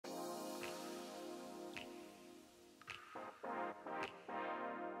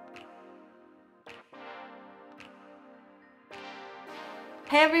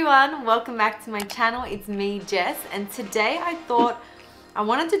Hey everyone, welcome back to my channel. It's me, Jess, and today I thought I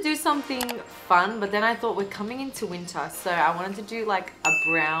wanted to do something fun, but then I thought we're coming into winter, so I wanted to do like a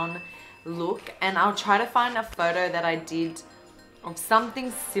brown look, and I'll try to find a photo that I did of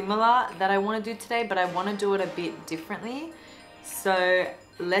something similar that I want to do today, but I want to do it a bit differently. So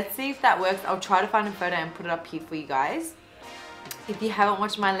let's see if that works. I'll try to find a photo and put it up here for you guys. If you haven't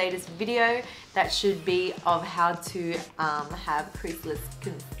watched my latest video, that should be of how to have creaseless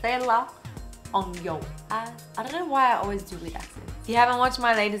concealer on your eyes. I don't know why I always do weird accents. If you haven't watched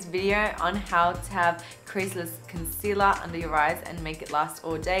my latest video on how to have creaseless concealer under your eyes and make it last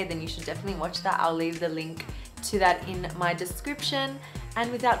all day, then you should definitely watch that. I'll leave the link to that in my description.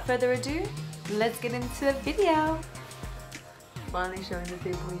 And without further ado, let's get into the video. Finally showing the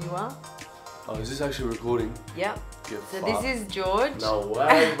people who you are. Oh, is this actually recording? Yep. So this is George. No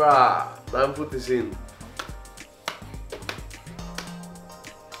way, bruh. Don't put this in.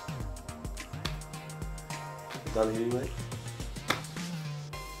 Done here, mate?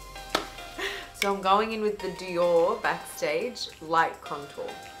 So I'm going in with the Dior Backstage Light Contour.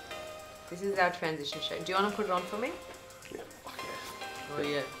 This is our transition shade. Do you want to put it on for me? Yeah, fuck yeah. Oh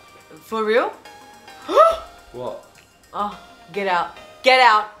yeah. For real? What? Oh, get out. Get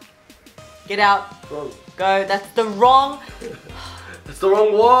out. Get out. Wrong. Go. That's the wrong. That's the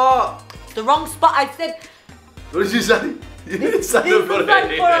wrong what? It's the wrong spot. I said. What did you say? You didn't say to put it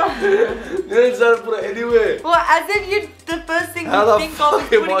anywhere. You didn't say to put it anywhere. Well, as if you, the first thing you think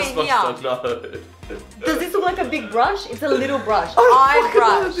of is putting it here. Does this look like a big brush? It's a little brush. Eye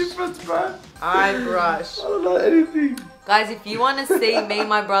brush. The difference, bro. Eye brush. I don't know anything. Guys, if you want to see me and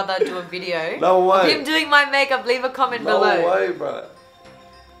my brother do a video No way. of him doing my makeup, leave a comment below. No way, bro.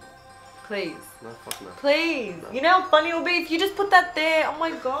 Please. No, fuck no. Please. No. You know how funny it will be if you just put that there? Oh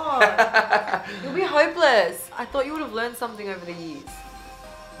my god. You'll be hopeless. I thought you would have learned something over the years.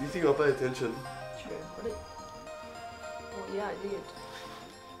 You think I'll pay attention? True. Well, yeah, I did.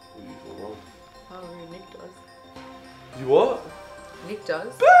 You were wrong. Oh, Nick does. You what? Nick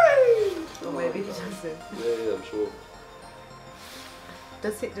does. Bang! Or maybe he doesn't. Yeah, I'm sure.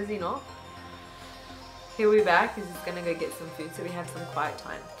 Does he not? He'll be back. He's just gonna go get some food, so we have some quiet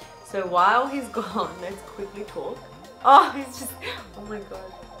time. So while he's gone, let's quickly talk. Oh, he's just, oh my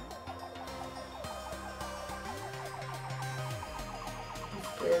god. He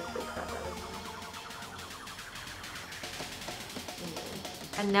scared the crap out of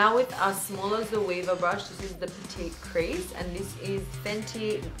me. And now with our smaller Weaver brush, this is the Petite Crease, and this is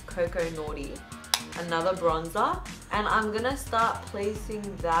Fenty Cocoa Naughty, another bronzer. And I'm gonna start placing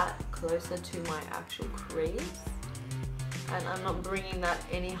that closer to my actual crease. And I'm not bringing that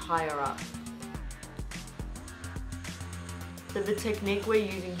any higher up. So the technique we're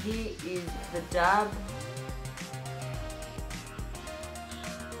using here is the dab.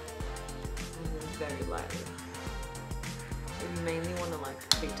 And then very lightly. You mainly want to like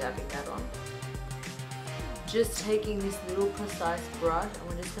be dabbing that on. Just taking this little precise brush, and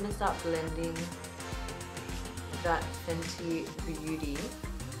we're just going to start blending that Fenty Beauty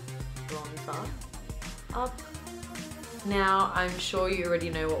bronzer up. Now, I'm sure you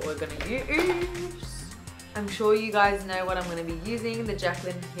already know what we're going to use. I'm sure you guys know what I'm going to be using, the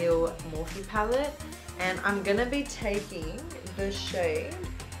Jaclyn Hill Morphe palette. And I'm going to be taking the shades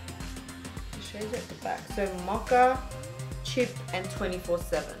at the back. So Mocha, Chip, and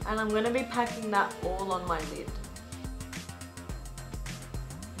 24/7. And I'm going to be packing that all on my lid.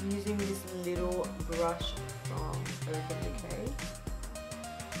 I'm using this little brush from Urban Decay.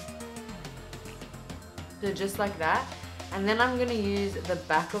 So just like that. And then I'm going to use the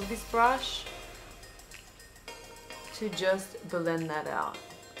back of this brush to just blend that out.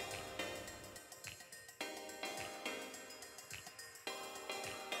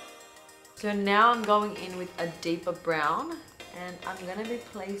 So now I'm going in with a deeper brown, and I'm going to be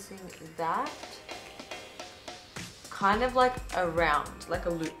placing that kind of like around, like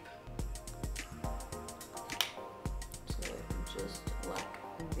a loop.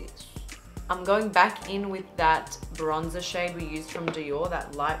 I'm going back in with that bronzer shade we used from Dior,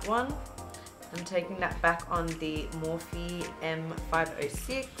 that light one. I'm taking that back on the Morphe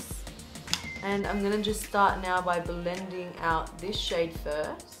M506. And I'm gonna just start now by blending out this shade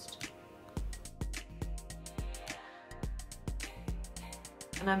first.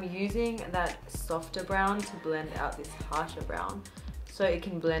 And I'm using that softer brown to blend out this harsher brown, so it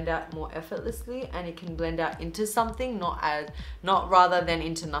can blend out more effortlessly and it can blend out into something, not rather than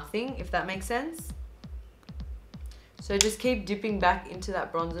into nothing, if that makes sense. So just keep dipping back into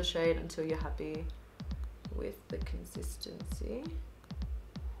that bronzer shade until you're happy with the consistency.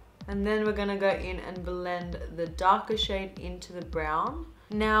 And then we're gonna go in and blend the darker shade into the brown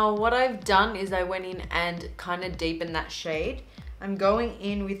Now what I've done is I went in and kind of deepened that shade. I'm going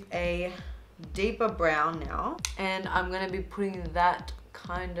in with a deeper brown now, and I'm going to be putting that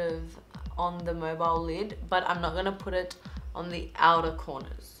kind of on the mobile lid, but I'm not going to put it on the outer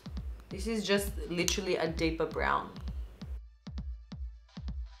corners. This is just literally a deeper brown.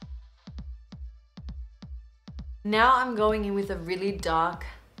 Now I'm going in with a really dark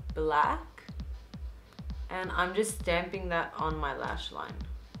black, and I'm just stamping that on my lash line.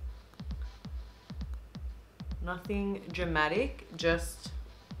 Nothing dramatic, just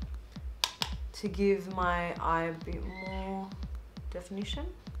to give my eye a bit more definition.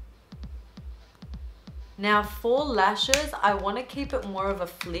 Now for lashes, I want to keep it more of a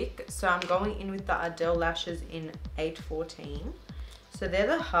flick, so I'm going in with the Ardell Lashes in 814. So they're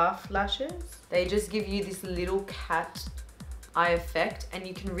the half lashes. They just give you this little cat eye effect, and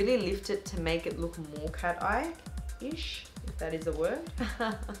you can really lift it to make it look more cat eye-ish, if that is a word.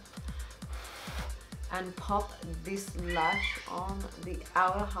 And pop this lash on the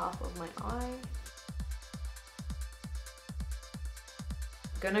outer half of my eye.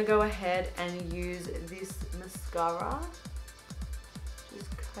 Gonna go ahead and use this mascara.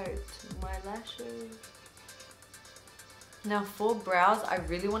 Just coat my lashes. Now for brows, I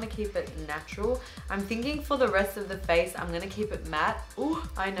really want to keep it natural. I'm thinking for the rest of the face, I'm going to keep it matte. Oh,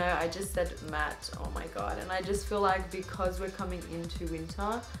 I know, I just said matte. Oh my god. And I just feel like because we're coming into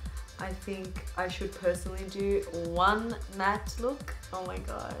winter, I think I should personally do one matte look. Oh my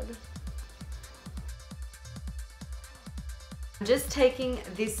god. I'm just taking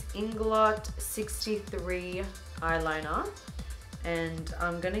this Inglot 63 eyeliner, and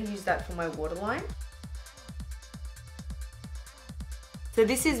I'm going to use that for my waterline. So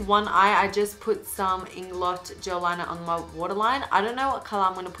this is one eye. I just put some Inglot gel liner on my waterline. I don't know what color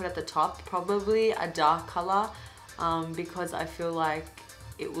I'm going to put at the top. Probably a dark color, because I feel like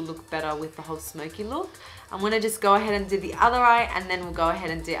it will look better with the whole smoky look. I'm going to just go ahead and do the other eye, and then we'll go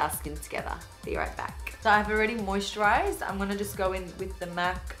ahead and do our skin together. Be right back. So I've already moisturized. I'm going to just go in with the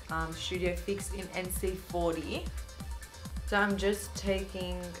MAC Studio Fix in NC40. So I'm just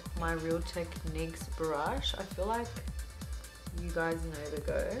taking my Real Techniques brush. I feel like you guys know the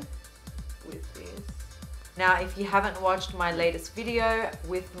go with this. Now if you haven't watched my latest video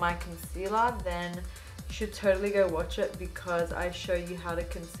with my concealer, then you should totally go watch it, because I show you how to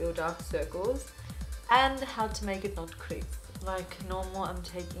conceal dark circles and how to make it not crease. Like normal, I'm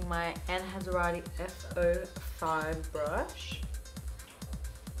taking my Hassarti F05 brush.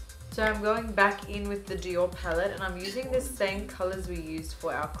 So I'm going back in with the Dior palette, and I'm using the same colors we used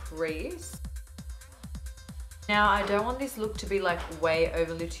for our crease. Now I don't want this look to be like way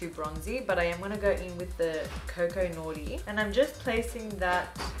overly too bronzy, but I am going to go in with the Cocoa Naughty, and I'm just placing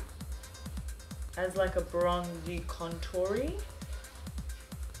that as like a bronzy contoury,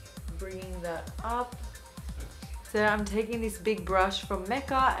 bringing that up. So I'm taking this big brush from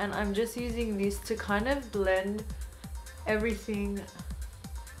Mecca, and I'm just using this to kind of blend everything that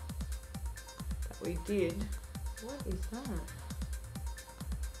we did. What is that?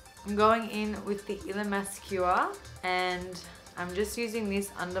 I'm going in with the Illamsqua, and I'm just using this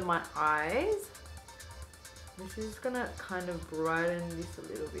under my eyes. This is gonna kind of brighten this a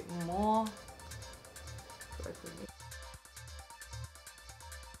little bit more.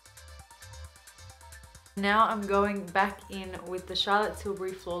 Now I'm going back in with the Charlotte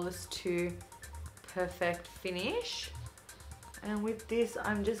Tilbury Flawless 2 Perfect Finish, and with this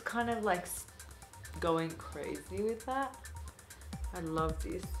I'm just kind of like going crazy with that. I love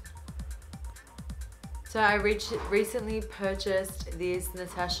this. So I recently purchased this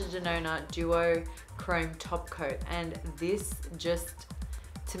Natasha Denona Duo Chrome Top Coat, and this just,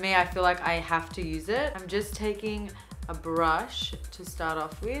 to me, I feel like I have to use it. I'm just taking a brush to start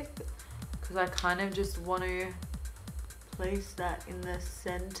off with, because I kind of just want to place that in the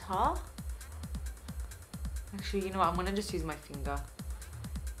center. Actually, you know what, I'm going to just use my finger.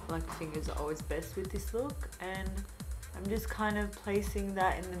 I feel like the fingers are always best with this look, and I'm just kind of placing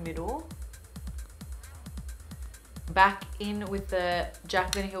that in the middle. Back in with the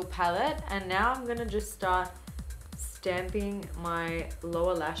Jaclyn Hill palette, and now I'm gonna just start stamping my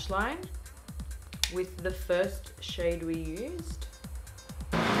lower lash line with the first shade we used.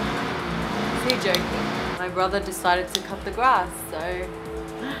 Is he joking? My brother decided to cut the grass, so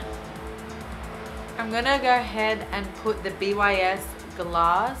I'm gonna go ahead and put the BYS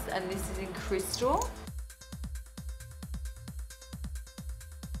glass, and this is in crystal.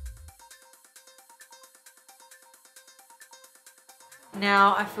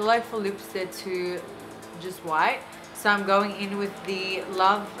 Now I feel like for lips they're too just white, so I'm going in with the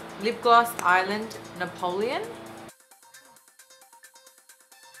Love Lip Gloss Island Napoleon.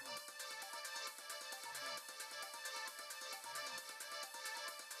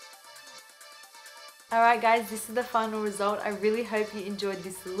 Alright guys, this is the final result. I really hope you enjoyed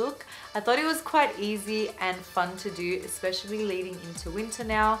this look. I thought it was quite easy and fun to do, especially leading into winter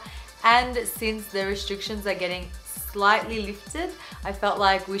now. And since the restrictions are getting slightly lifted, I felt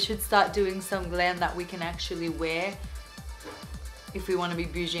like we should start doing some glam that we can actually wear if we want to be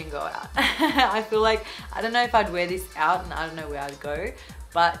bougie and go out. I feel like, I don't know if I'd wear this out and I don't know where I'd go,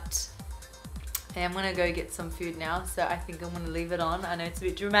 but I am gonna go get some food now, so I think I'm gonna leave it on. I know it's a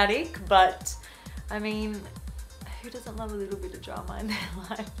bit dramatic, but I mean, who doesn't love a little bit of drama in their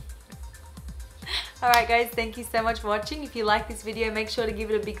life? Alright guys, thank you so much for watching. If you like this video, make sure to give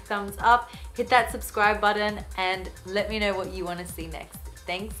it a big thumbs up, hit that subscribe button, and let me know what you want to see next.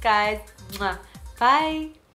 Thanks guys. Bye.